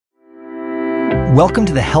Welcome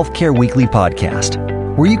to the Healthcare Weekly podcast,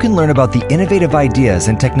 where you can learn about the innovative ideas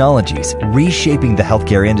and technologies reshaping the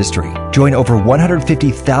healthcare industry. Join over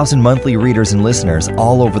 150,000 monthly readers and listeners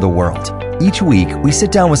all over the world. Each week, we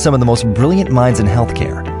sit down with some of the most brilliant minds in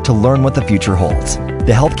healthcare to learn what the future holds.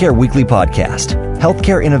 The Healthcare Weekly podcast,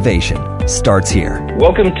 healthcare innovation, starts here.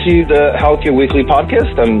 Welcome to the Healthcare Weekly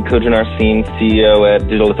podcast. I'm Kojan Arsene, CEO at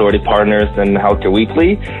Digital Authority Partners and Healthcare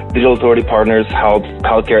Weekly. Digital Authority Partners helps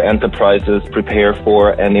healthcare enterprises prepare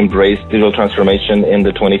for and embrace digital transformation in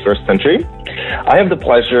the 21st century. I have the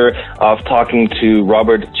pleasure of talking to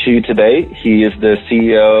Robert Chu today. He is the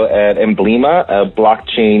CEO at Emblema, a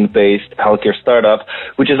blockchain-based healthcare startup,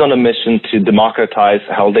 which is on a mission to democratize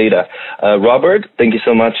health data. Robert, thank you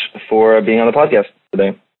so much for being on the podcast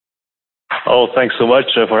today. Oh, thanks so much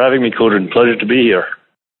for having me, Kojan. Pleasure to be here.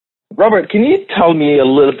 Robert, can you tell me a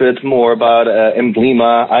little bit more about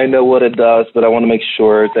Emblema? I know what it does, but I want to make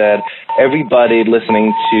sure that everybody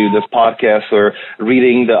listening to this podcast or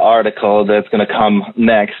reading the article that's going to come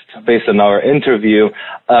next based on our interview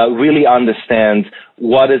really understands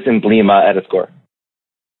what is Emblema at its core.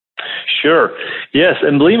 Sure. Yes,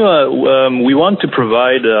 Emblema, we want to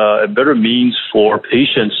provide a better means for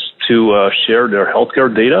patients to share their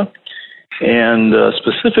healthcare data, and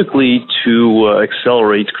specifically to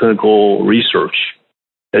accelerate clinical research.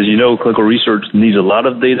 As you know, clinical research needs a lot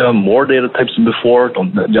of data, more data types than before,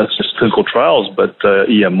 not just clinical trials, but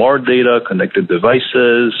EMR data, connected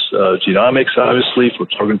devices, genomics, obviously, for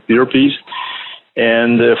targeted therapies.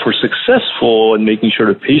 And if we're successful in making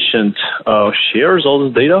sure the patient shares all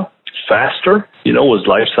this data faster, with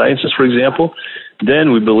life sciences, for example,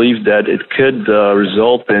 then we believe that it could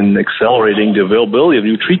result in accelerating the availability of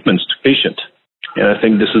new treatments to patients. And I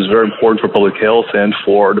think this is very important for public health and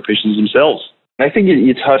for the patients themselves. I think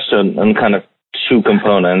you touched on kind of two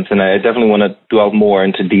components, and I definitely want to delve more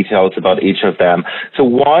into details about each of them. So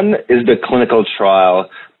one is the clinical trial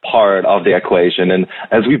part of the equation. And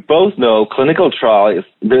as we both know, clinical trials,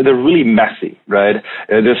 they're really messy, right?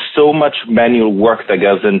 There's so much manual work that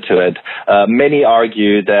goes into it. Many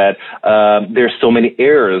argue that there's so many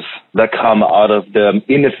errors that come out of the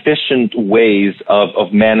inefficient ways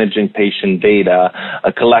of managing patient data,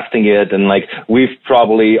 collecting it. And we've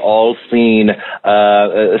probably all seen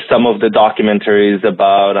some of the documentaries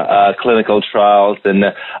about clinical trials and,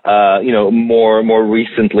 more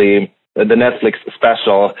recently, the Netflix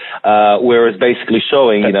special, where it's basically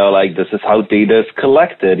showing, this is how data is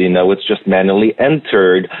collected. It's just manually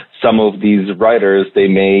entered. Some of these writers, they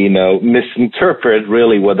may, misinterpret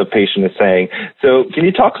really what the patient is saying. So can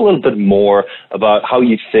you talk a little bit more about how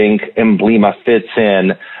you think Emblema fits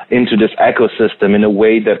into this ecosystem in a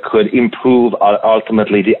way that could improve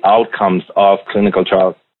ultimately the outcomes of clinical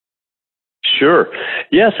trials? Sure.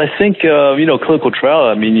 Yes, I think, clinical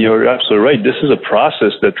trial, you're absolutely right. This is a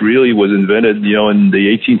process that really was invented, in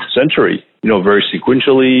the 18th century, very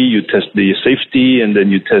sequentially. You test the safety, and then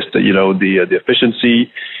you test, the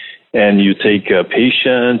efficiency, and you take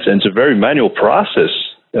patients, and it's a very manual process.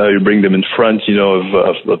 You bring them in front,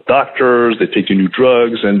 of doctors, they take you new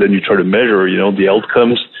drugs, and then you try to measure, the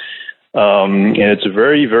outcomes. And it's a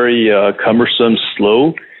very, very cumbersome,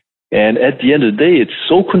 slow. And at the end of the day, it's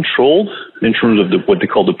so controlled in terms of what they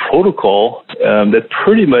call the protocol that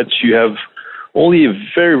pretty much you have only a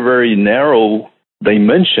very, very narrow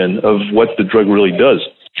dimension of what the drug really does.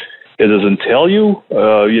 It doesn't tell you,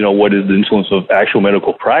 what is the influence of actual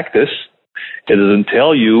medical practice. It doesn't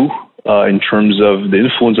tell you in terms of the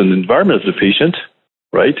influence on the environment of the patient,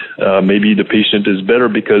 right? Maybe the patient is better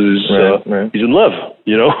because he's in love,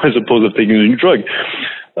 as opposed to taking a new drug.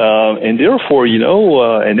 And therefore,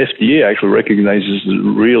 and FDA actually recognizes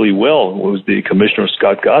really well, was the Commissioner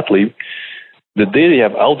Scott Gottlieb, the data you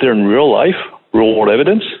have out there in real life, real world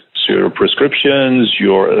evidence, so your prescriptions,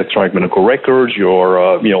 your electronic medical records, your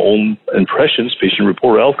own impressions, patient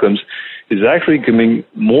reported outcomes, is actually becoming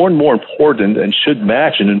more and more important and should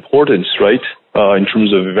match in importance, right, in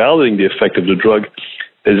terms of evaluating the effect of the drug,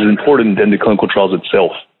 is important than the clinical trials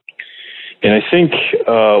itself. And I think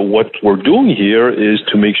what we're doing here is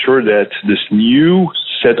to make sure that this new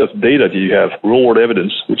set of data that you have, real-world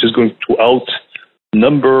evidence, which is going to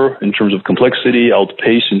outnumber in terms of complexity,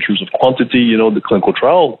 outpace in terms of quantity, the clinical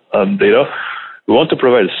trial data, we want to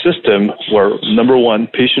provide a system where, number one,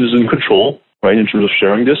 patient is in control, right, in terms of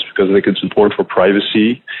sharing this, because they can support for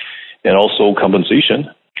privacy and also compensation.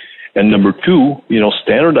 And number two,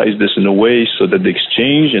 standardize this in a way so that the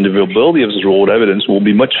exchange and availability of this real-world evidence will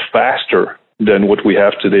be much faster than what we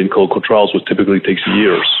have today in clinical trials, which typically takes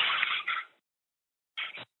years.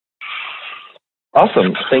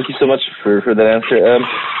 Awesome. Thank you so much for that answer.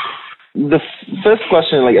 the first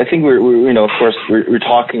question, I think we're of course, we're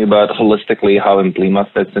talking about holistically how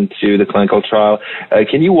Emblema fits into the clinical trial.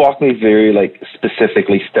 Can you walk me very,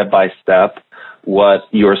 specifically, step by step, what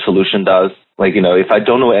your solution does? If I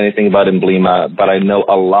don't know anything about Emblema, but I know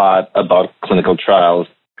a lot about clinical trials,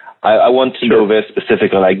 I want to know very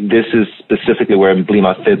specifically, this is specifically where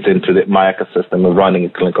Emblema fits into my ecosystem of running a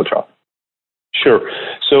clinical trial. Sure.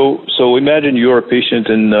 So imagine you're a patient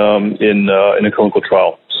in a clinical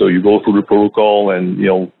trial. So you go through the protocol, and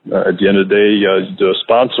at the end of the day, the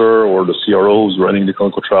sponsor or the CRO who's running the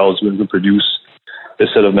clinical trial is going to produce a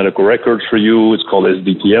set of medical records for you. It's called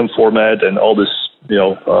SDTM format, and all this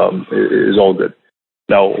is all good.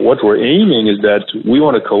 Now, what we're aiming is that we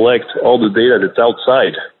want to collect all the data that's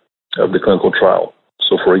outside of the clinical trial.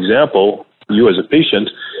 So, for example, you as a patient,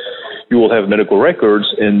 you will have medical records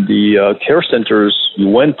in the care centers you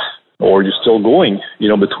went or you're still going,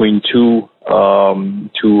 between two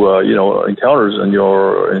encounters in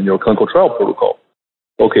your clinical trial protocol.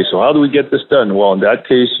 Okay, so how do we get this done? Well, in that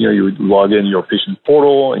case, you would log in your patient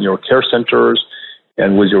portal and your care centers,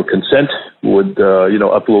 and with your consent, would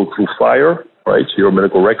upload through FHIR, right, your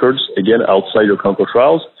medical records, again, outside your clinical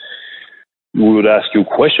trials. We would ask you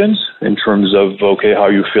questions in terms of, okay, how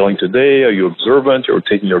are you feeling today? Are you observant? Are you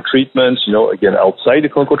taking your treatments? Again, outside the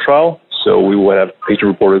clinical trial. So we would have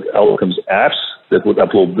patient-reported outcomes apps that would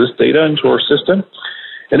upload this data into our system.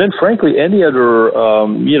 And then, frankly, any other,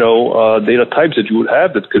 data types that you would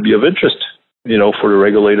have that could be of interest, for the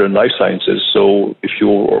regulator in life sciences. So if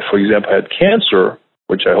you, for example, had cancer,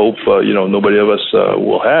 which I hope, nobody of us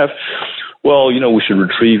will have, well, we should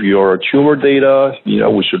retrieve your tumor data.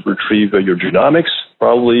 We should retrieve your genomics.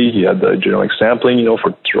 Probably you had the genomic sampling,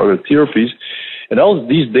 for targeted therapies, and all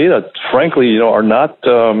these data, frankly, are not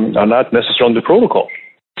necessarily on the protocol.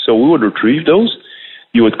 So we would retrieve those.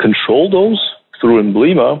 You would control those through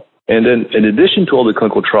Emblema, and then in addition to all the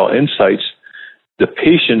clinical trial insights, the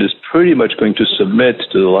patient is pretty much going to submit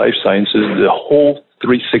to the life sciences the whole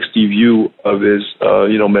 360 view of his,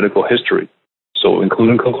 medical history. So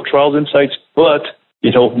including clinical trials insights, but,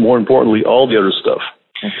 more importantly, all the other stuff.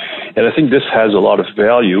 And I think this has a lot of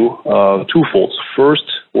value, twofold. First,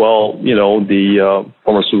 the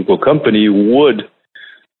pharmaceutical company would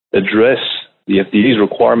address the FDA's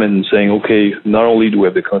requirement in saying, okay, not only do we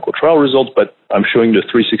have the clinical trial results, but I'm showing the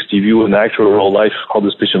 360 view in actual real life, how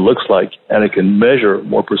this patient looks like, and I can measure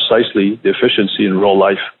more precisely the efficiency in real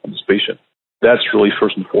life of this patient. That's really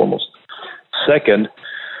first and foremost. Second,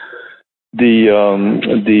 the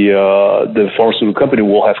pharmaceutical company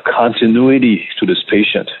will have continuity to this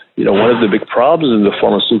patient. One of the big problems in the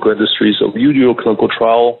pharmaceutical industry is you do a clinical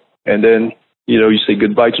trial and then, you say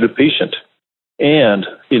goodbye to the patient. And,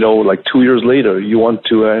 2 years later, you want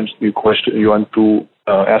to ask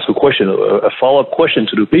a question, a follow-up question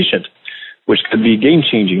to the patient, which could be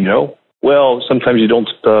game-changing, Well, sometimes you don't,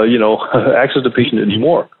 access the patient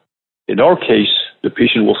anymore. In our case, the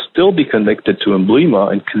patient will still be connected to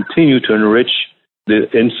Emblema and continue to enrich the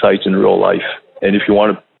insights in real life. And if you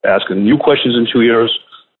want to ask new questions in 2 years,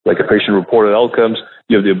 like a patient-reported outcomes,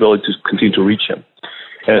 you have the ability to continue to reach him.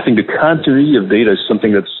 And I think the continuity of data is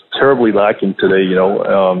something that's terribly lacking today,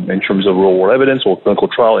 in terms of real-world evidence or clinical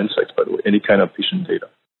trial insights, by the way, any kind of patient data.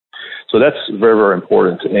 So that's very, very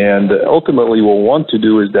important. And ultimately, what we want to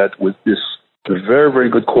do is that with this very, very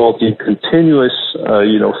good quality, continuous,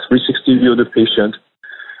 360 view of the patient,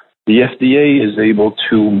 the FDA is able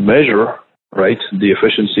to measure, right, the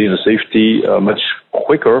efficiency and the safety much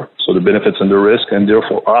quicker, so the benefits and the risk, and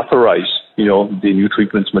therefore authorize, the new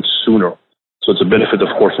treatments much sooner. So it's a benefit, of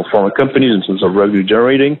course, for pharma companies in terms of revenue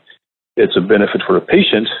generating. It's a benefit for the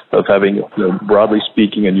patient of having, broadly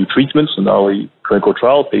speaking, a new treatments, and not only clinical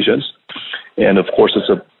trial patients. And of course, it's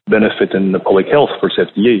a benefit in the public health for the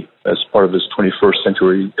FDA as part of this 21st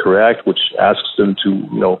Century Care Act, which asks them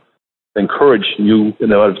to, encourage new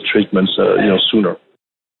innovative treatments, sooner.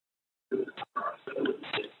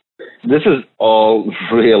 This is all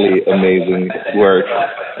really amazing work,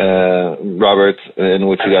 Robert, and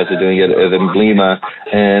what you guys are doing at Emblema.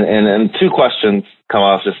 And two questions come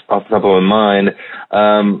off the top of my mind.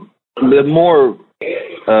 The more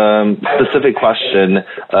specific question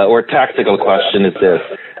or tactical question is this.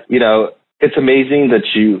 It's amazing that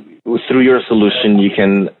through your solution, you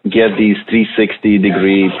can get these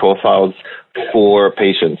 360-degree profiles for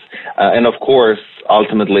patients. And of course,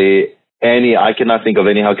 ultimately, I cannot think of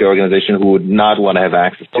any healthcare organization who would not want to have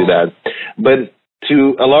access to that. But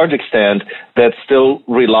to a large extent, that still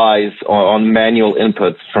relies on manual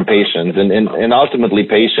inputs from patients. And ultimately,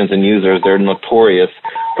 patients and users, they're notorious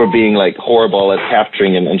for being like horrible at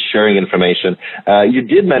capturing and sharing information. You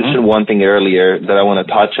did mention one thing earlier that I want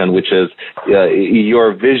to touch on, which is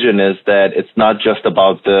your vision is that it's not just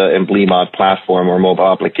about the Emblema platform or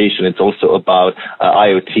mobile application. It's also about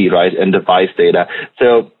IoT, right, and device data.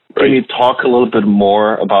 So can you talk a little bit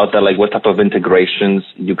more about that? Like what type of integrations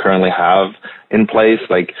you currently have in place?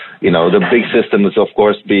 Like, you know, the big systems, of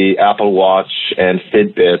course, be Apple Watch and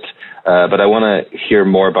Fitbit. But I want to hear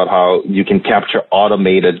more about how you can capture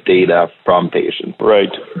automated data from patients.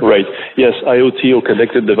 Right. Yes, IoT or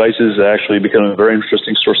connected devices actually become very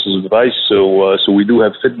interesting sources of device. So we do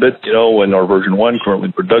have Fitbit, you know, in our version 1, currently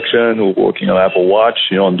in production. We're working on Apple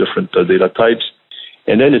Watch, you know, on different data types.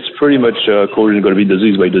 And then it's pretty much going to be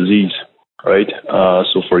disease by disease, right?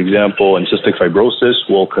 So, for example, in cystic fibrosis,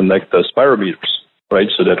 we'll connect the spirometers, right?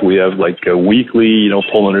 So that we have like a weekly, you know,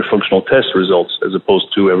 pulmonary functional test results as opposed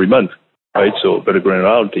to every month, right? So better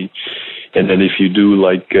granularity. And then if you do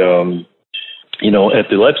like, you know,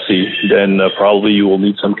 epilepsy, then probably you will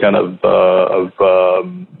need some kind of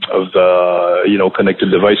you know, connected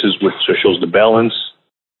devices which shows the balance,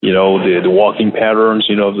 you know, the walking patterns,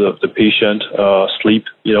 you know, of the patient, sleep,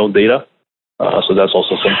 you know, data. So that's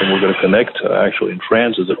also something we're going to connect actually in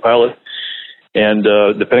France as a pilot. And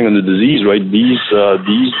depending on the disease, right, these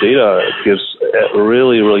data gives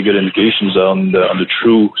really, really good indications on the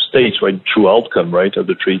true states, right, true outcome, right, of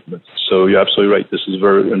the treatment. So you're absolutely right. This is a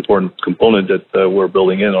very important component that we're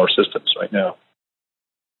building in our systems right now.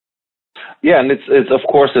 Yeah, and it's of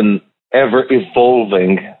course an ever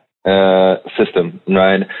evolving system,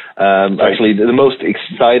 right? Actually, the most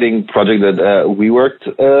exciting project that we worked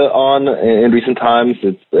on in recent times,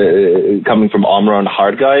 it's coming from Omron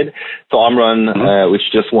HeartGuide. So Omron,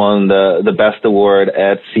 which just won the best award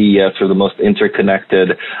at CES for the most interconnected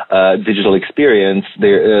digital experience,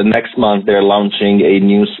 next month they're launching a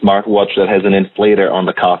new smartwatch that has an inflator on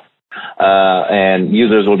the cuff. And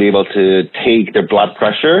users will be able to take their blood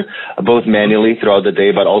pressure both manually throughout the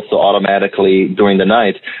day, but also automatically during the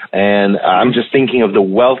night. And I'm just thinking of the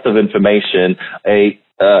wealth of information a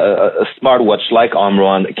smartwatch like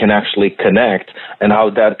Omron can actually connect, and how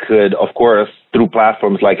that could, of course, through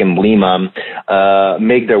platforms like Emblema,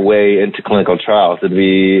 make their way into clinical trials. It'd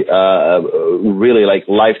be really like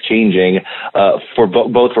life-changing for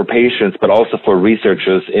both for patients, but also for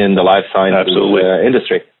researchers in the life sciences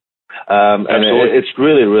industry. And it's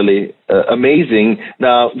really, really amazing.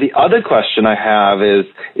 Now, the other question I have is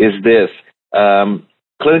this.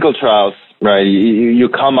 Clinical trials, right? You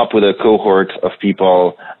come up with a cohort of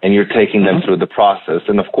people and you're taking them through the process.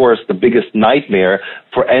 And of course, the biggest nightmare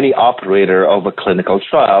for any operator of a clinical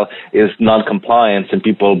trial is non-compliance and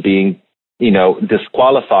people being, you know,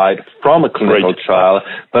 disqualified from a clinical trial.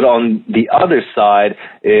 But on the other side,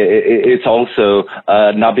 it's also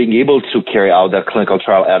not being able to carry out that clinical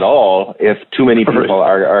trial at all if too many people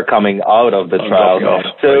are coming out of the trial.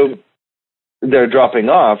 So they're dropping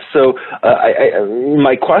off. So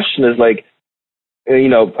my question is like, you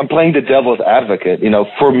know, I'm playing the devil's advocate. You know,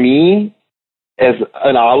 for me, as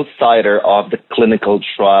an outsider of the clinical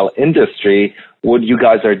trial industry, what you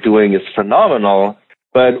guys are doing is phenomenal.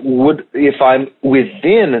 But if I'm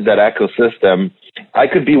within that ecosystem, I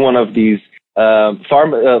could be one of these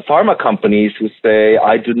pharma companies who say,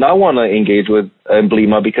 I do not want to engage with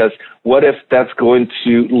Emblema because what if that's going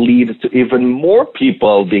to lead to even more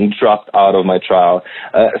people being dropped out of my trial?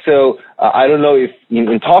 So I don't know if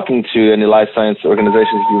in talking to any life science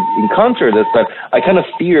organizations you've encountered this, but I kind of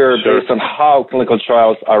fear based on how clinical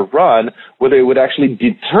trials are run, whether it would actually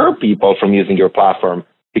deter people from using your platform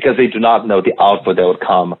because they do not know the output that would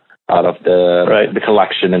come out of the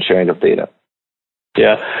collection and sharing of data.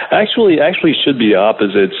 Yeah, actually should be the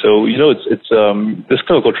opposite. So, you know, it's this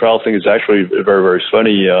clinical trial thing is actually very, very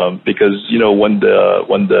funny, because, you know, when the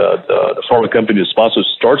pharma company, the sponsor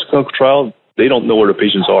starts clinical trial, they don't know where the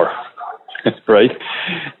patients are. Right?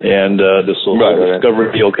 And this will discover,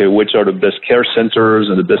 okay, which are the best care centers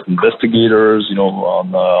and the best investigators, you know,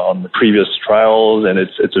 on the previous trials. And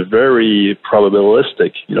it's a very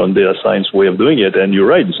probabilistic, you know, data science way of doing it. And you're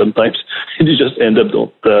right. Sometimes you just end up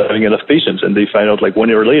having enough patients and they find out like 1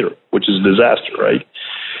 year later, which is a disaster, right?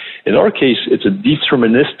 In our case, it's a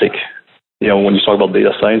deterministic, you know, when you talk about data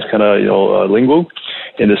science kind of, you know, lingo,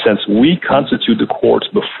 in the sense we constitute the cohorts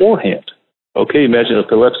beforehand. Okay, imagine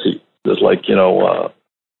epilepsy. There's like, you know,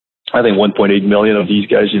 I think 1.8 million of these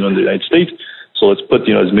guys, you know, in the United States. So let's put,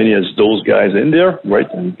 you know, as many as those guys in there, right?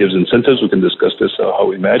 And it gives incentives. We can discuss this, how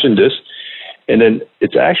we imagine this. And then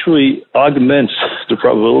it actually augments the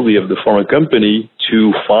probability of the pharma company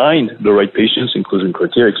to find the right patients, including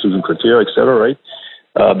criteria, exclusion criteria, et cetera, right?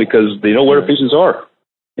 Because they know where the patients are.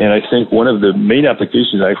 And I think one of the main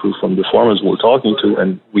applications actually from the pharmas we're talking to,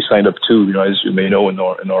 and we signed up to, as you may know in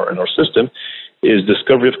our system, is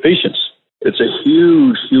discovery of patients. It's a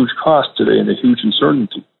huge, huge cost today and a huge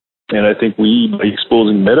uncertainty. And I think by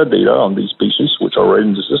exposing metadata on these patients, which are right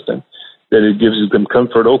in the system, that it gives them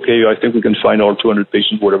comfort. Okay, I think we can find our 200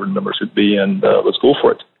 patients, whatever the number should be, and let's go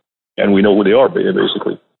for it. And we know who they are,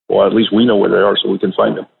 basically. Or at least we know where they are, so we can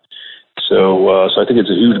find them. So I think it's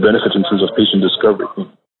a huge benefit in terms of patient discovery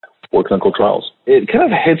for clinical trials. It kind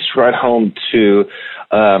of hits right home to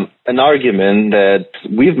an argument that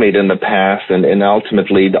we've made in the past, and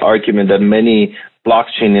ultimately the argument that many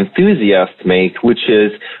blockchain enthusiasts make, which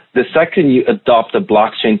is the second you adopt a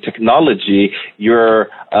blockchain technology, you're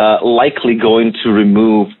likely going to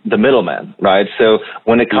remove the middleman, right? So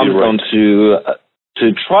when it comes down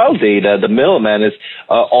to trial data, the middleman is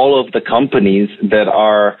all of the companies that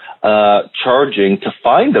are charging to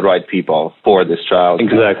find the right people for this trial.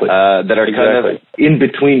 Exactly. That are kind of in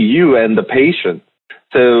between you and the patient.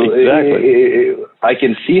 So I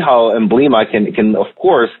can see how Emblema can of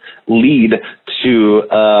course lead to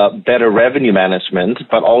better revenue management,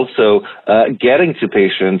 but also getting to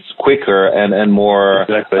patients quicker and more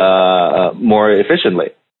more efficiently.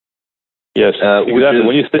 Yes, exactly.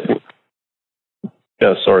 When you think,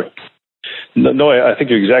 sorry. No, I think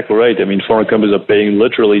you're exactly right. I mean, pharma companies are paying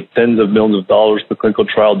literally tens of millions of dollars per clinical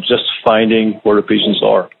trial just finding where the patients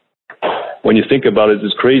are. When you think about it,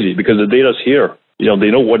 it's crazy because the data's here.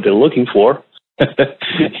 They know what they're looking for,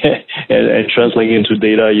 and translating into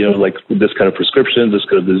data, like this kind of prescription, this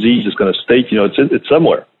kind of disease, this kind of state, it's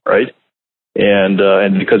somewhere, right? And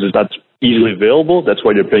because it's not easily available, that's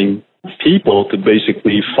why they're paying people to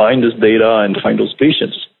basically find this data and find those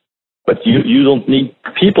patients. But you don't need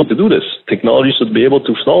people to do this. Technology should be able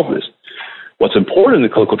to solve this. What's important in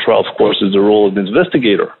the clinical trial, of course, is the role of the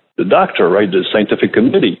investigator, the doctor, right? The scientific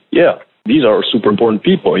committee. Yeah. These are super important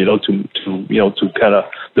people, to kind of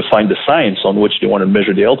define the science on which they want to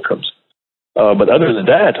measure the outcomes. But other than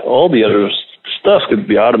that, all the other stuff could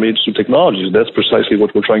be automated through technologies. That's precisely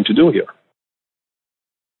what we're trying to do here.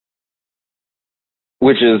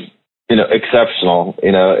 Which is, exceptional.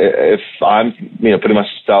 If I'm, putting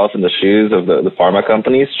myself in the shoes of the pharma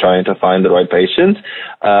companies trying to find the right patients,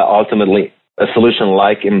 ultimately a solution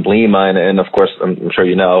like Emblema and of course, I'm sure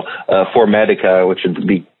Formedica, which would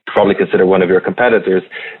be probably consider one of your competitors,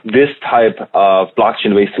 this type of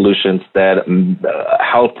blockchain-based solutions that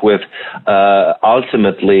help with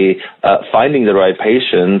ultimately finding the right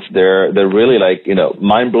patients, they're really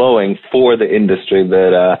mind-blowing for the industry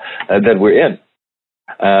that we're in.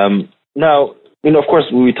 Now, of course,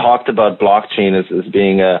 we talked about blockchain as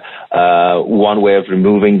being one way of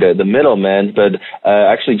removing the middleman, but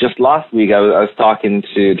actually just last week I was talking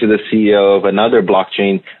to the CEO of another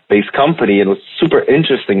blockchain-based company, and what's super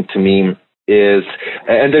interesting to me is,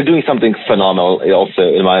 and they're doing something phenomenal also,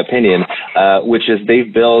 in my opinion, which is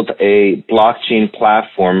they've built a blockchain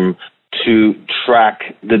platform to track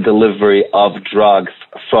the delivery of drugs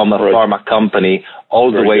from a pharma company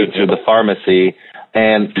all the way to the pharmacy,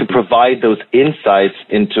 and to provide those insights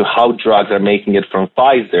into how drugs are making it from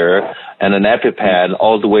Pfizer and an EpiPen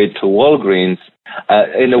all the way to Walgreens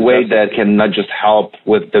in a way that can not just help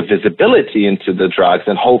with the visibility into the drugs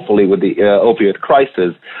and hopefully with the opioid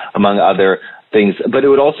crisis, among other things, but it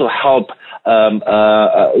would also help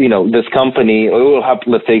this company, or it will help,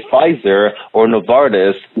 let's say, Pfizer or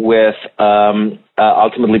Novartis with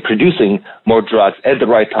ultimately producing more drugs at the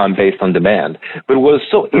right time based on demand. But what was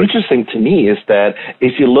so interesting to me is that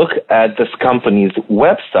if you look at this company's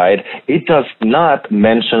website, it does not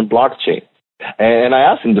mention blockchain. And I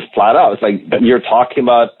asked him just flat out, it's like, you're talking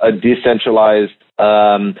about a decentralized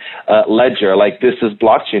ledger, like this is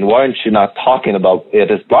blockchain. Why aren't you not talking about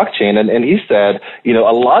it as blockchain? And he said,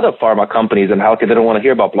 a lot of pharma companies in healthcare, they don't want to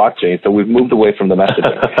hear about blockchain, so we've moved away from the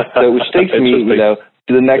messaging. So which takes me,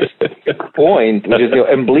 to the next point, which is,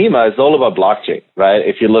 Emblema is all about blockchain, right?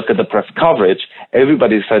 If you look at the press coverage,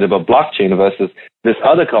 everybody's excited about blockchain versus this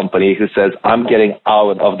other company who says, I'm getting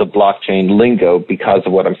out of the blockchain lingo because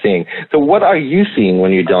of what I'm seeing. So what are you seeing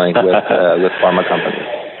when you're dealing with pharma companies?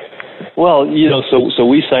 Well, so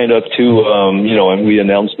we signed up to, and we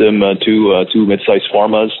announced them to mid-sized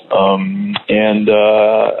pharmas. And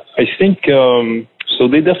I think, so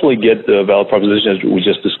they definitely get the value proposition as we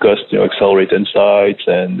just discussed, accelerate insights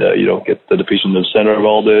and, get the patient in the center of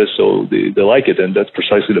all this. So they like it. And that's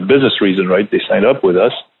precisely the business reason, right? They signed up with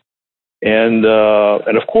us. And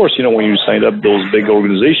of course, when you sign up those big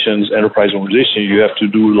organizations, enterprise organizations, you have to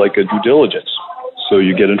do like a due diligence. So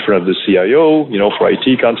you get in front of the CIO, for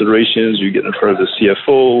IT considerations. You get in front of the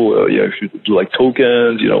CFO. If you do like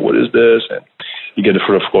tokens, what is this? And you get in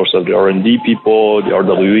front, of course, of the R&D people, the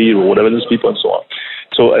RWE, or whatever these people, and so on.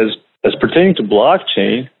 So as pertaining to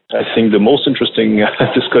blockchain, I think the most interesting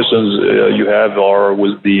discussions you have are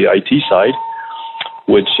with the IT side,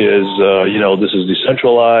 which is, this is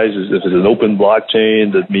decentralized. If it's an open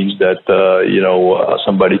blockchain, that means that,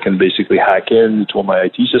 somebody can basically hack into my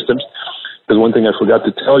IT systems. Because one thing I forgot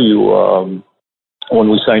to tell you, when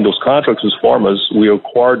we signed those contracts with pharmas, we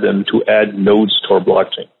required them to add nodes to our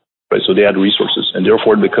blockchain, right? So they add resources, and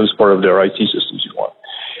therefore it becomes part of their IT systems you want.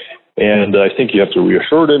 And I think you have to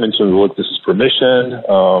reassure them in terms of, look, this is permission.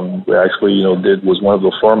 We actually, was one of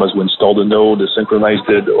the pharmas who installed a node, they synchronized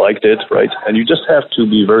it, they liked it, right? And you just have to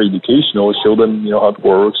be very educational, show them, how it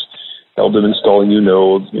works, help them install a new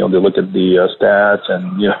node. They look at the stats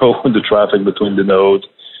and, the traffic between the nodes.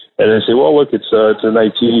 And they say, well, look, it's an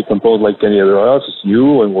IT component like any other else. It's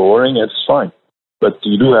new and we're learning, it's fine. But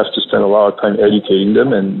you do have to spend a lot of time educating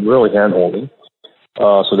them and really hand-holding.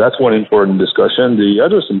 So that's one important discussion. The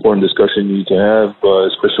other important discussion you need to have,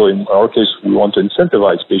 especially in our case, we want to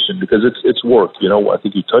incentivize patients because it's work. I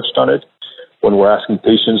think you touched on it. When we're asking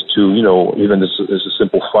patients to, even this is a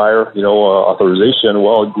simple FHIR, authorization,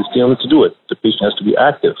 well, you still need to do it. The patient has to be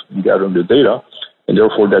active in gathering the data, and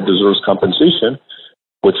therefore that deserves compensation,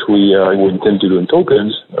 which we intend to do in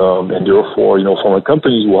tokens. And therefore, pharma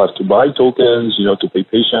companies will have to buy tokens, to pay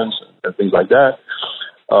patients and things like that.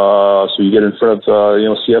 So you get in front of,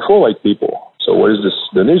 CFO-like people. So what is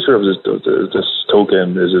the nature of this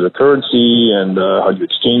token? Is it a currency? And how do you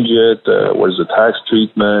exchange it? What is the tax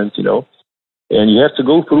treatment? And you have to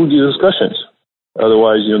go through these discussions.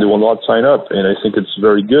 Otherwise, they will not sign up. And I think it's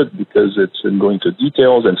very good because it's in going to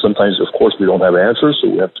details. And sometimes, of course, we don't have answers. So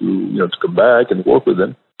we have to, to come back and work with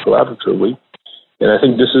them collaboratively. And I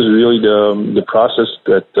think this is really the process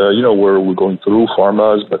that, where we're going through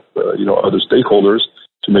pharmas, but, other stakeholders,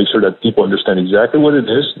 to make sure that people understand exactly what it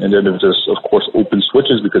is. And then if there's, of course, open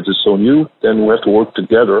switches because it's so new, then we have to work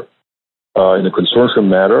together in a consortium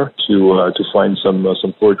manner to find some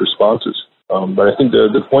fluid responses. But I think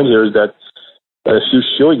the point here is that if you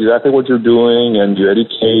show exactly what you're doing and you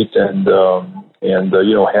educate and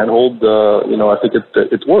handhold, I think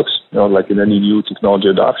it works, like in any new technology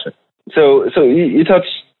adoption. So you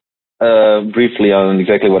touched briefly on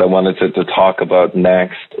exactly what I wanted to talk about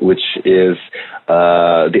next, which is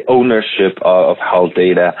the ownership of health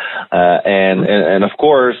data, and of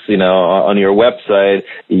course, on your website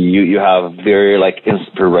you have a very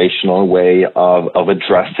inspirational way of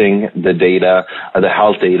addressing the data, the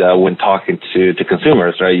health data when talking to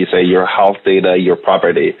consumers, right? You say your health data, your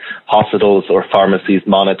property. Hospitals or pharmacies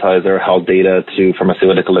monetize their health data to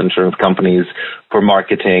pharmaceutical insurance companies for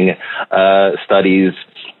marketing studies.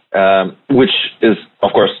 Which is,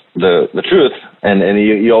 of course, the truth. And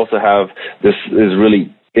you also have this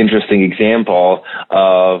really interesting example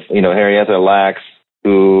of, Henrietta Lacks,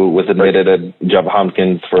 who was admitted at Johns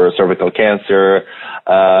Hopkins for cervical cancer,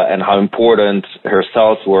 and how important her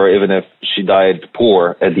cells were, even if she died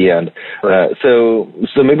poor at the end. So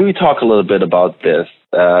maybe we talk a little bit about this.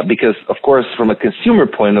 Because of course, from a consumer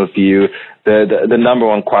point of view, the number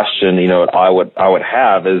one question, I would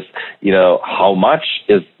have is, how much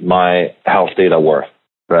is my health data worth,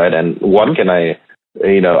 right? And what can I,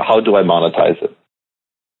 how do I monetize it?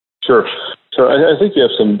 Sure. So I think you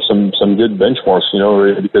have some good benchmarks,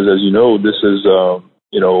 because as you know, this is,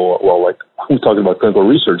 we're talking about clinical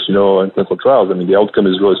research, and clinical trials. I mean, the outcome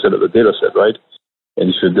is really set of the data set, right? And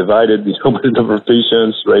if you divide it, by the number of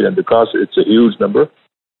patients, right, and the cost, it's a huge number.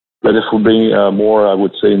 But if we bring more, I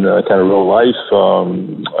would say, in kind of real life,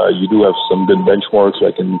 you do have some good benchmarks,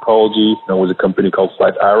 like in oncology. There was a company called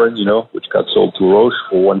Flatiron, which got sold to Roche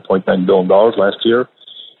for $1.9 billion last year.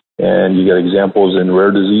 And you get examples in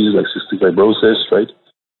rare diseases like cystic fibrosis, right?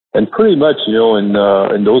 And pretty much, in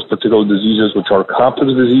those particular diseases, which are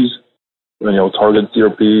complex disease, target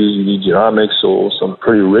therapies, you need genomics, so some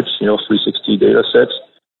pretty rich, 360 data sets,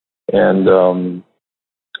 and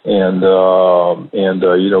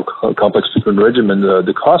complex treatment regimen.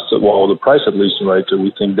 The cost of, the price at least, right?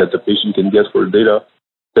 We think that the patient can get for the data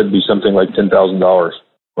could be something like $10,000,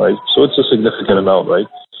 right? So it's a significant amount, right?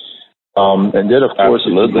 And then, of course,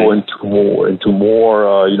 if you go into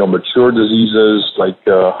more, mature diseases like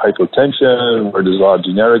hypertension, where there's a lot of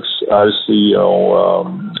generics, obviously,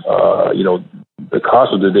 the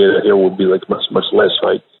cost of the data here would be much less,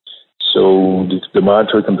 right? So the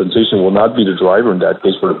monetary compensation will not be the driver in that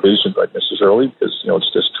case for the patient, right, necessarily, because,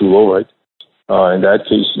 it's just too low, right? In that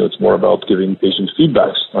case, it's more about giving patient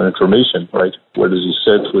feedbacks on information, right? Where does he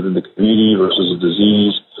sit within the community versus the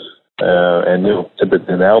disease, and,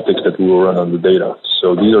 typical analytics that we will run on the data.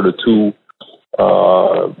 So these are the two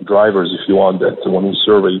drivers, if you want, that when we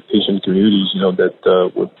survey patient communities,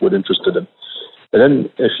 that would interested in. And then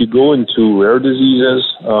if you go into rare diseases,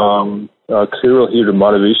 clearly here the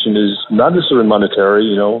motivation is not necessarily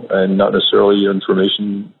monetary, and not necessarily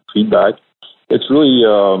information feedback. It's really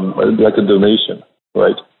like a donation,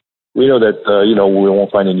 right? We know that, we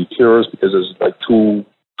won't find any cures because there's like too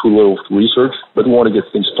little research, but we want to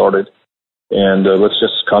get things started. And let's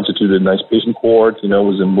just constitute a nice patient cohort, with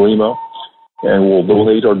Emblema, and we'll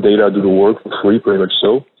donate our data, do the work for free, pretty much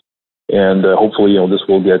so. And hopefully, this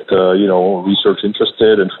will get, research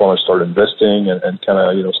interested and pharma start investing and kind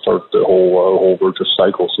of, start the whole virtuous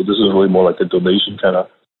cycle. So this is really more like a donation kind of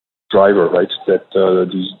driver, right, that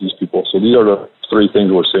these people. So these are the three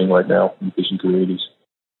things we're seeing right now in patient communities.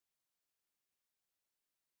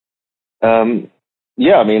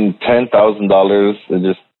 Yeah, I mean, $10,000,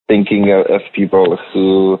 just thinking of people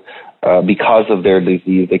who, because of their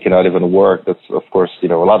disease, they cannot even work. That's, of course, a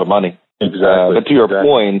lot of money. Exactly. But to your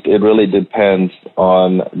point, it really depends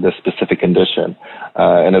on the specific condition.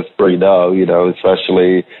 And as we know,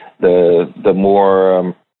 especially the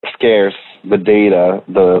more scarce the data,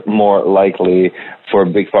 the more likely for a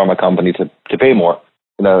big pharma company to pay more.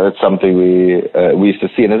 It's something we used to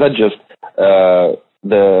see. And it's not just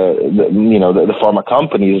the pharma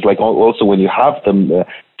companies, like also when you have the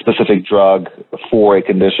specific drug for a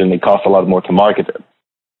condition, it costs a lot more to market it.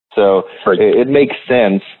 So it makes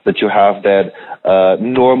sense that you have that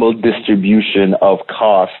normal distribution of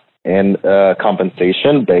cost and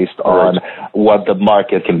compensation based on what the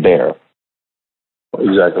market can bear.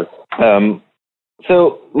 Exactly.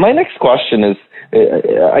 So my next question is,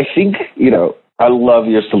 I think, I love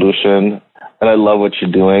your solution and I love what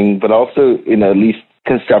you're doing, but also, at least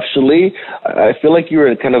conceptually, I feel like you're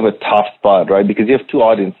in kind of a tough spot, right? Because you have two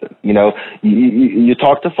audiences. You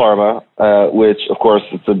talk to pharma, which of course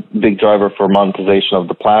it's a big driver for monetization of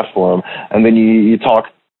the platform, and then you talk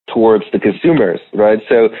towards the consumers, right?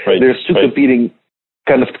 So there's two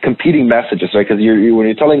competing messages, right? Because when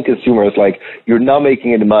you're telling consumers like you're not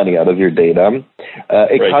making any money out of your data,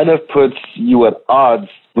 it kind of puts you at odds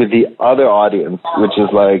with the other audience, which is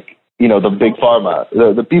like the big pharma,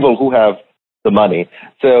 the people who have the money.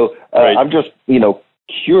 So I'm just,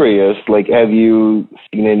 curious, like, have you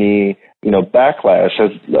seen any, backlash?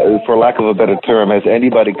 For lack of a better term, has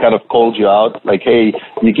anybody kind of called you out? Like, hey,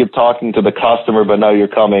 you keep talking to the customer, but now you're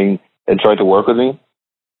coming and trying to work with me?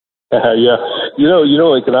 Yeah.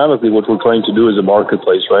 Economically, what we're trying to do is a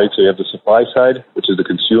marketplace, right? So you have the supply side, which is the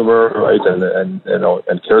consumer, right? And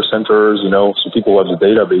care centers, so people have the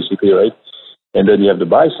data basically, right? And then you have the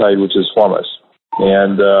buy side, which is pharmas.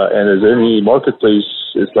 And as any marketplace,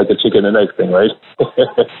 it's like a chicken and egg thing, right?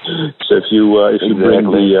 So if you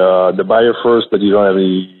bring the buyer first, but you don't have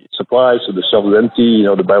any supply, so the shelf is empty,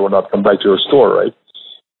 the buyer will not come back to your store, right?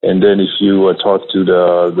 And then if you talk to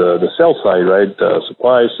the sell side, right,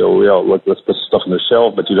 supply, so let's put stuff on the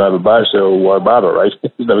shelf, but you don't have a buyer, so why bother, right?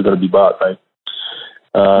 It's never going to be bought, right?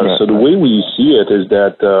 So the way we see it is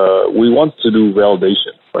that we want to do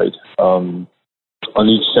validation, right? On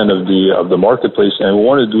each end of the marketplace, and we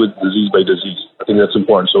want to do it disease by disease. I think that's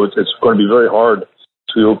important. So it's going to be very hard,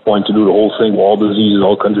 to your point, to do the whole thing with all diseases in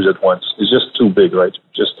all countries at once. It's just too big, right?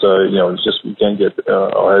 It's just we can't get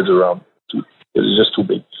our heads around. It's just too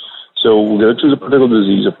big. So we're going to choose a particular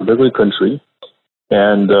disease, a particular country,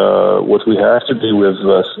 and what we have to do with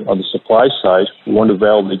on the supply side, we want to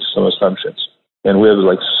validate some assumptions, and we have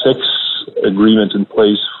like 6 agreements in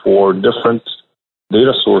place for different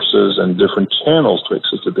data sources and different channels to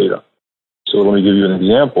access the data. So let me give you an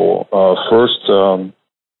example. First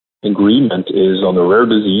agreement is on the rare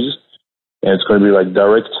disease, and it's going to be like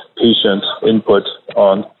direct patient input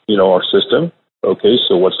on our system. Okay,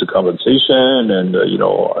 so what's the compensation, and are you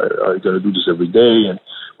going to do this every day, and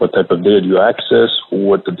what type of data do you access?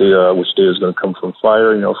 Which data is going to come from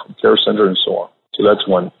FHIR, from care center, and so on. So that's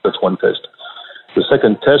one test. The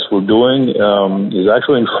second test we're doing is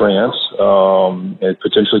actually in France. It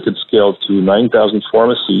potentially could scale to 9,000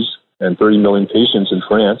 pharmacies and 30 million patients in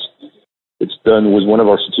France. It's done with one of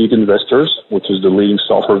our strategic investors, which is the leading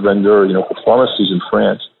software vendor, for pharmacies in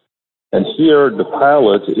France. And here, the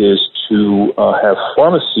pilot is to have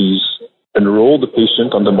pharmacies enroll the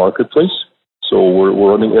patient on the marketplace. So we're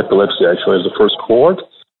running epilepsy actually as the first cohort.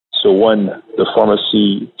 So when the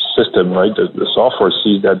pharmacy system, right, the software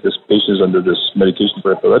sees that this patient is under this medication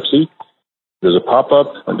for epilepsy, there's a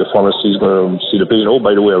pop-up, and the pharmacy is going to see the patient, oh,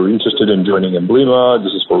 by the way, are you interested in joining Emblema?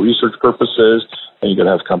 This is for research purposes, and you're going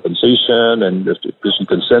to have compensation, and if the patient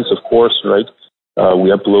consents, of course, right,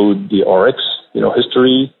 we upload the RX,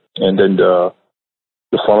 history, and then the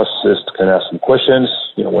pharmacist can ask some questions,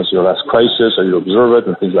 what's your last crisis, are you observant,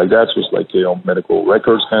 and things like that, so it's like, medical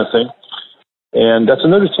records kind of thing. And that's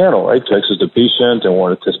another channel, right, to access the patient and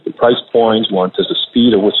want to test the price points, want to test the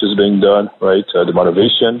speed at which is being done, right, the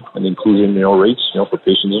motivation and inclusion, rates, for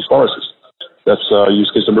patients and pharmacists. That's use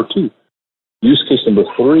case number 2. Use case number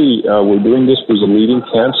 3, we're doing this with a leading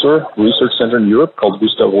cancer research center in Europe called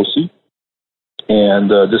Gustave Roussy. And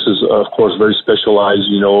this is, of course, very specialized,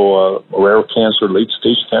 rare cancer,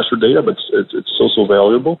 late-stage cancer data, but it's also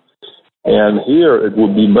valuable. And here it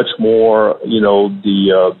would be much more,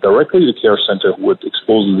 directly the care center would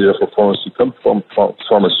expose the data for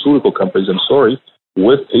pharmaceutical companies,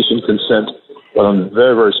 with patient consent, but on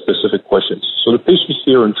very, very specific questions. So the patient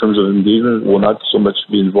here, in terms of engagement, will not so much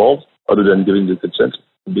be involved, other than giving the consent,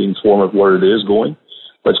 being informed of where it is going.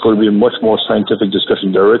 But it's going to be a much more scientific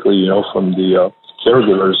discussion directly, from the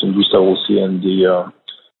caregivers in Gustave Roussy and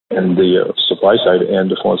the supply side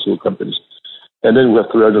and the pharmaceutical companies. And then we have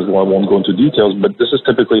 3 others. I won't go into details, but this is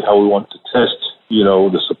typically how we want to test,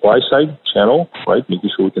 the supply side channel, right? Making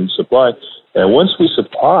sure we can supply. And once we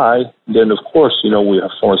supply, then of course, we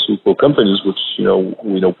have pharmaceutical companies, which,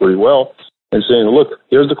 we know pretty well, and saying, look,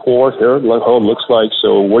 here's the core, here how it looks like.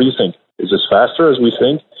 So what do you think? Is this faster as we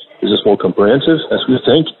think? Is this more comprehensive as we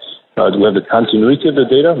think? Do we have the continuity of the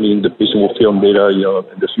data, meaning the patient will fill in data,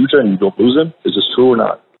 in the future and you don't lose them? Is this true or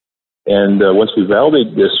not? And once we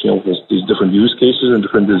validate this, with these different use cases and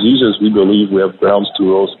different diseases, we believe we have grounds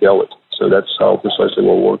to scale it. So that's how precisely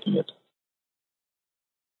we're working it.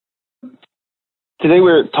 Today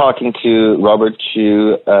we're talking to Robert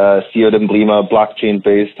Chu, CEO of Emblema,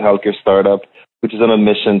 blockchain-based healthcare startup, which is on a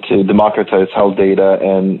mission to democratize health data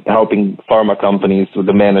and helping pharma companies with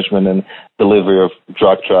the management and delivery of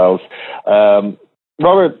drug trials.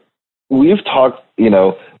 Robert, we've talked,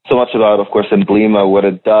 so much about, of course, Emblema, what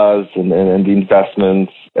it does, and the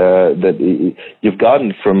investments that you've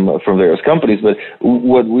gotten from various companies. But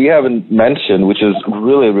what we haven't mentioned, which is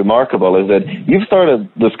really remarkable, is that you've started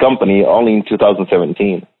this company only in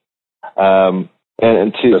 2017,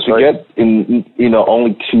 and to get in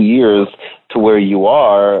only 2 years to where you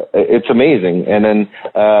are, it's amazing. And then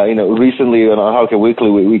recently on Healthcare Weekly,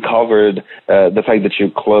 we covered the fact that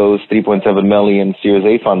you closed $3.7 million Series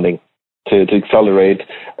A funding to accelerate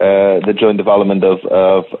the joint development of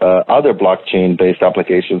other blockchain-based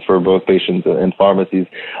applications for both patients and pharmacies.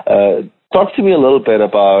 Talk to me a little bit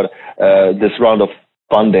about this round of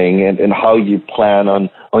funding and how you plan on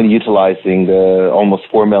utilizing the almost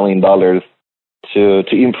 $4 million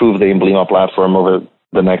to improve the Emblema platform over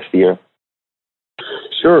the next year.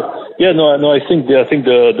 Sure. Yeah. No. I think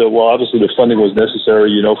obviously the funding was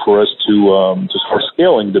necessary, for us to start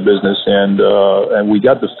scaling the business, and we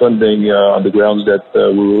got the funding on the grounds that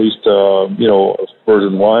we released,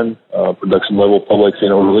 version 1, production level public,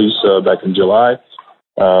 release back in July.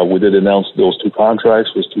 We did announce those 2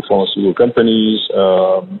 contracts with 2 pharmaceutical companies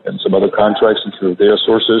and some other contracts into data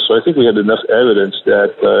sources. So I think we had enough evidence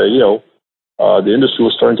that the industry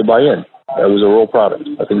was starting to buy in. It was a real product.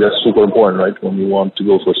 I think that's super important, right, when we want to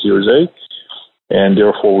go for Series A. And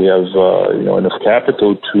therefore, we have enough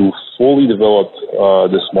capital to fully develop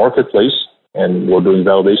this marketplace. And we're doing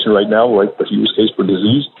validation right now, right, for use case per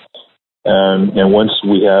disease. And once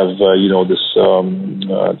we have, this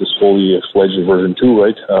fully fledged version 2,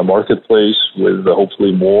 right, marketplace with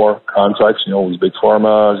hopefully more contracts, with big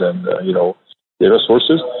pharmas and, data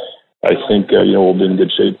sources, I think, we'll be in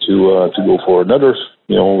good shape to go for another,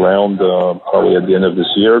 round, probably at the end of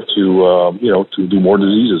this year to do more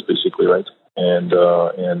diseases, basically, right? And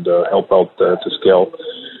help out to scale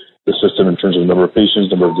the system in terms of number of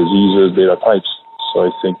patients, number of diseases, data types. So I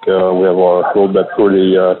think we have our roadmap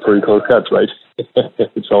pretty clear cut, right?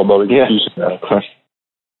 It's all about execution now. Of course.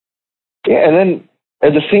 Yeah, and then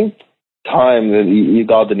at the same time that you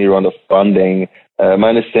got the new round of funding, my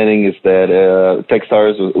understanding is that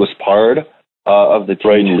Techstars was part of the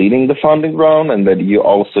team leading the funding round, and that you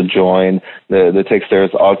also joined the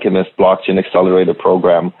Techstars Alchemist Blockchain Accelerator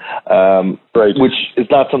Program, which is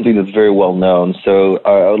not something that's very well known. So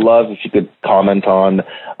I would love if you could comment on,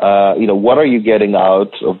 what are you getting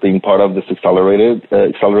out of being part of this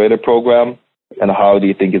accelerator program, and how do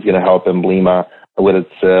you think it's going to help Emblema with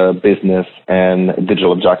its business and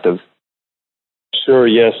digital objectives? Sure.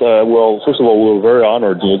 Yes. Well, first of all, we were very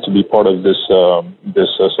honored to be part of this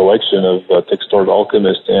selection of Techstars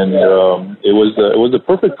Alchemist, and it was the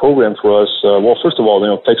perfect program for us. Well, first of all,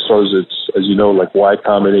 Techstars, it's, as you know, like Y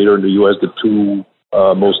Combinator in the U.S., the two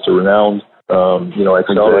most renowned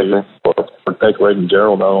accelerators for tech, right, in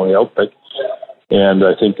general, not only health tech. And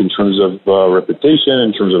I think in terms of reputation,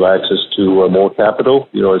 in terms of access to more capital,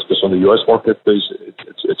 especially on the U.S. marketplace,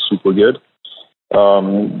 it's super good.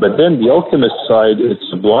 But then the Alchemist side, it's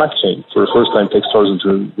a blockchain. For the first time, Techstars is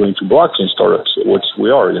going to blockchain startups, which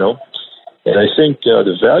we are, And I think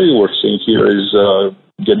the value we're seeing here is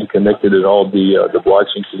getting connected in all the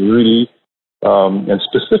blockchain community, and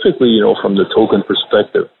specifically, from the token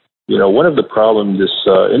perspective. One of the problems this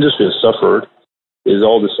industry has suffered is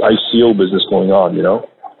all this ICO business going on,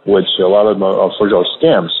 which a lot of them are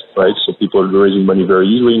scams, right? So people are raising money very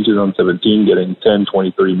easily in 2017, getting 10,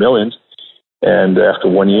 20, 30 millions. And after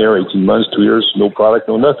 1 year, 18 months, 2 years, no product,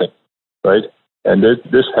 no nothing, right? And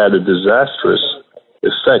this had a disastrous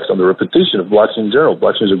effect on the reputation of blockchain in general.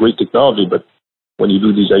 Blockchain is a great technology, but when you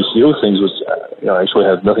do these ICO things, which actually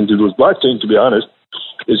have nothing to do with blockchain, to be honest,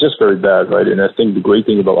 it's just very bad, right? And I think the great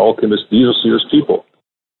thing about Alchemist, these are serious people.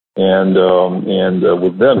 And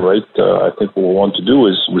with them, right, I think what we want to do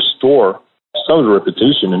is restore some of the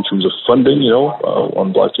reputation in terms of funding,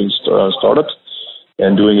 on blockchain startups,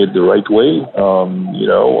 and doing it the right way,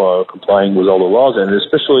 complying with all the laws, and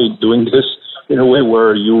especially doing this in a way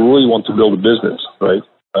where you really want to build a business, right?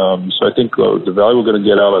 So I think the value we're going to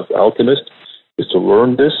get out of Alchemist is to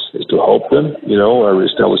learn this, is to help them,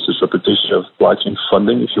 establish this reputation of blockchain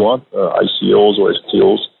funding, if you want, ICOs or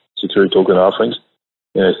STOs, security token offerings.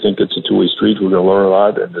 And I think it's a two-way street. We're going to learn a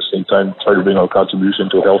lot, and at the same time, try to bring our contribution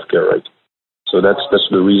to healthcare, right? So that's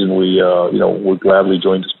the reason we gladly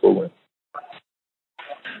joined this program.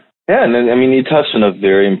 Yeah, and then, you touched on a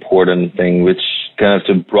very important thing, which kind of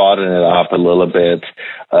to broaden it up a little bit.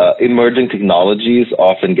 Emerging technologies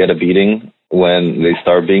often get a beating when they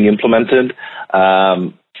start being implemented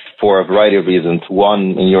for a variety of reasons.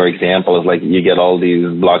 One, in your example, is like you get all these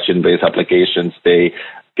blockchain-based applications, they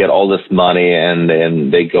get all this money and then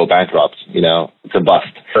they go bankrupt. It's a bust.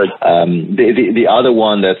 Right. The other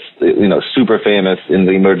one that's super famous in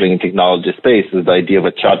the emerging technology space is the idea of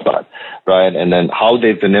a chatbot, right? And then how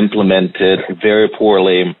they've been implemented very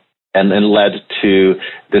poorly, and then led to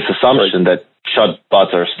this assumption that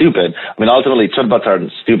chatbots are stupid. Ultimately, chatbots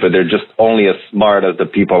aren't stupid. They're just only as smart as the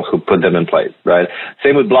people who put them in place, right?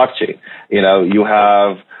 Same with blockchain. You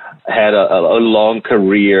have had a long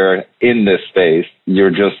career in this space.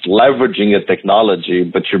 You're just leveraging a technology,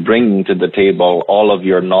 but you're bringing to the table all of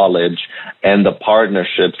your knowledge and the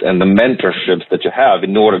partnerships and the mentorships that you have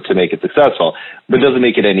in order to make it successful. But it doesn't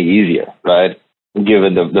make it any easier, right?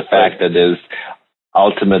 Given the fact that there's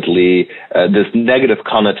ultimately this negative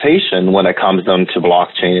connotation when it comes down to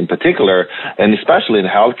blockchain in particular, and especially in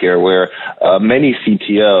healthcare, where many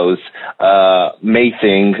CTOs may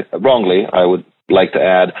think, wrongly, I would like to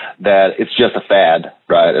add, that it's just a fad,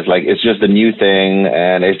 right? It's just a new thing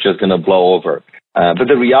and it's just going to blow over. But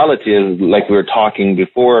the reality is, like we were talking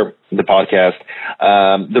before the podcast,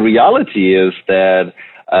 the reality is that,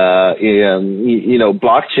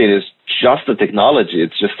 blockchain is just a technology.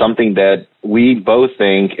 It's just something that we both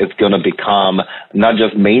think is going to become not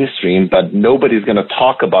just mainstream, but nobody's going to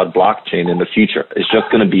talk about blockchain in the future. It's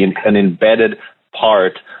just going to be an embedded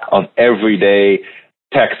part of everyday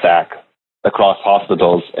tech stack across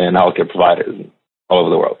hospitals and healthcare providers all over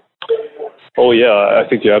the world. Oh, yeah, I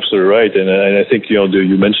think you're absolutely right. And I think,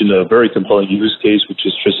 you mentioned a very compelling use case, which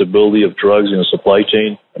is traceability of drugs in the supply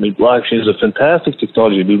chain. Blockchain is a fantastic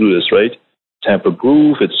technology to do this, right?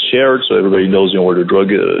 Tamper-proof, it's shared, so everybody knows, where the drug,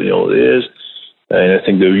 is. And I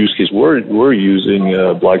think the use case we're using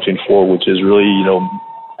blockchain for, which is really,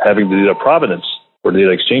 having the data provenance for data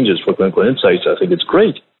exchanges for clinical insights, I think it's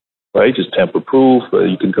great. Right, it's tamper-proof.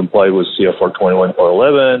 You can comply with CFR 21, Part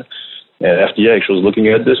 11, and FDA actually is looking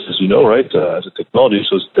at this, as you know, right, as a technology.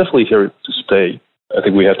 So it's definitely here to stay. I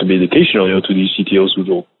think we have to be educational, to these CTOs who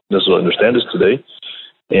don't necessarily understand this today.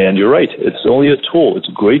 And you're right, it's only a tool. It's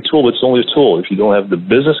a great tool, but it's only a tool. If you don't have the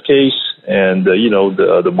business case and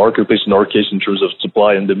the marketplace, in our case, in terms of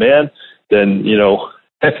supply and demand, then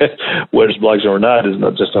whether it's blockchain or not is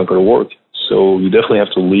not going to work. So you definitely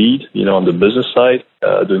have to lead, on the business side,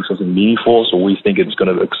 doing something meaningful. So we think it's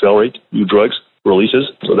going to accelerate new drugs releases.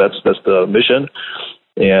 So that's the mission.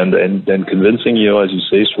 And then convincing, as you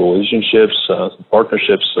say, through relationships,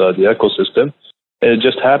 partnerships, the ecosystem. And it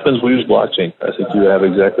just happens we use blockchain. I think you have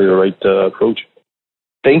exactly the right approach.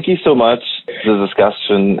 thank you so much. The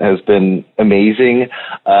discussion has been amazing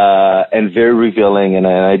and very revealing, and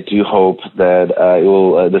I do hope that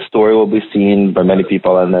the story will be seen by many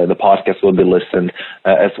people, and the podcast will be listened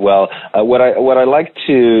as well. What I like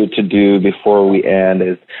to do before we end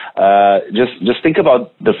is just think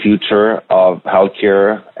about the future of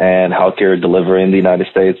healthcare and healthcare delivery in the United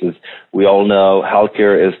States. As we all know,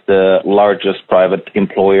 healthcare is the largest private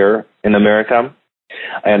employer in America,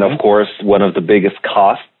 and of course, one of the biggest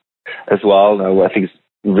costs as well. I think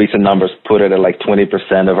recent numbers put it at like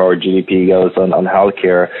 20% of our GDP goes on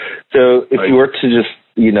healthcare. So if you were to just,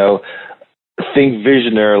 think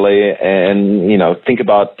visionarily and, think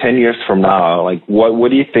about 10 years from now, like what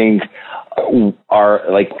do you think are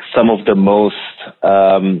like some of the most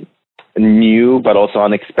new but also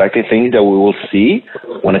unexpected things that we will see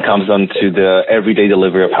when it comes down to the everyday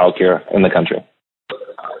delivery of healthcare in the country?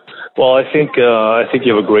 Well, I think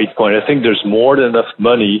you have a great point. I think there's more than enough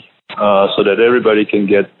money so that everybody can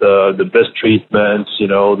get the best treatments, the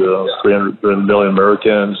 300 million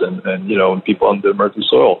Americans and people on the American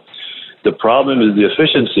soil. The problem is the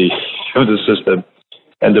efficiency of the system.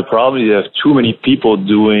 And the problem is you have too many people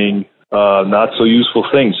doing not so useful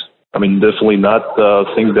things. I mean, definitely not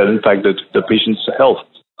things that impact the patient's health.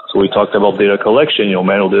 So we talked about data collection,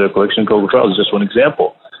 manual data collection, clinical trials is just one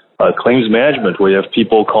example. Claims management, where you have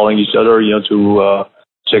people calling each other, to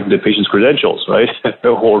check the patient's credentials, right,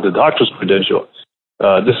 or the doctor's credential.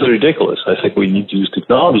 This is ridiculous. I think we need to use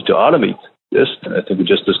technology to automate this. And I think we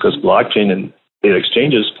just discussed blockchain and data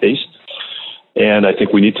exchanges space. And I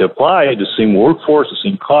think we need to apply the same workforce, the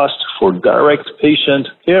same cost for direct patient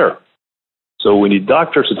care. So we need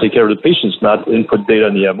doctors to take care of the patients, not input data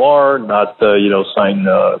in the EMR, not sign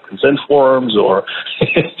consent forms or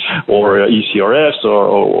or ECRS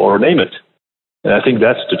or name it. And I think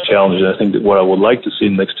that's the challenge. And I think that what I would like to see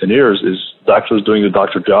in the next 10 years is doctors doing the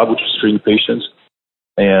doctor job, which is treating patients,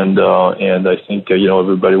 and I think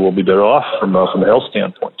everybody will be better off from a health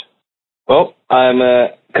standpoint. Well, I'm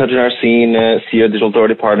Kadri Narcin, CEO of Digital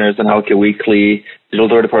Authority Partners and Healthcare Weekly. Digital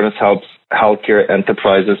Authority Partners helps healthcare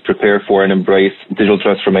enterprises prepare for and embrace digital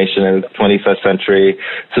transformation in the 21st century.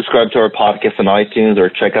 Subscribe to our podcast on iTunes or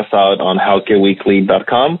check us out on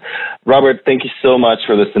healthcareweekly.com. Robert, thank you so much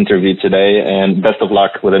for this interview today, and best of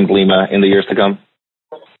luck with Emblema in the years to come.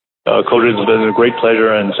 Kadri, it's been a great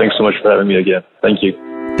pleasure, and thanks so much for having me again. Thank you.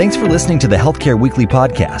 Thanks for listening to the Healthcare Weekly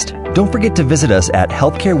podcast. Don't forget to visit us at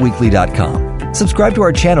healthcareweekly.com. Subscribe to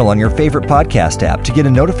our channel on your favorite podcast app to get a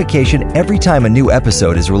notification every time a new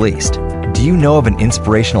episode is released. Do you know of an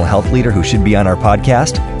inspirational health leader who should be on our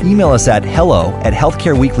podcast? Email us at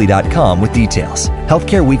hello@healthcareweekly.com with details.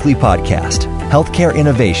 Healthcare Weekly Podcast. Healthcare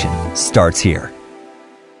innovation starts here.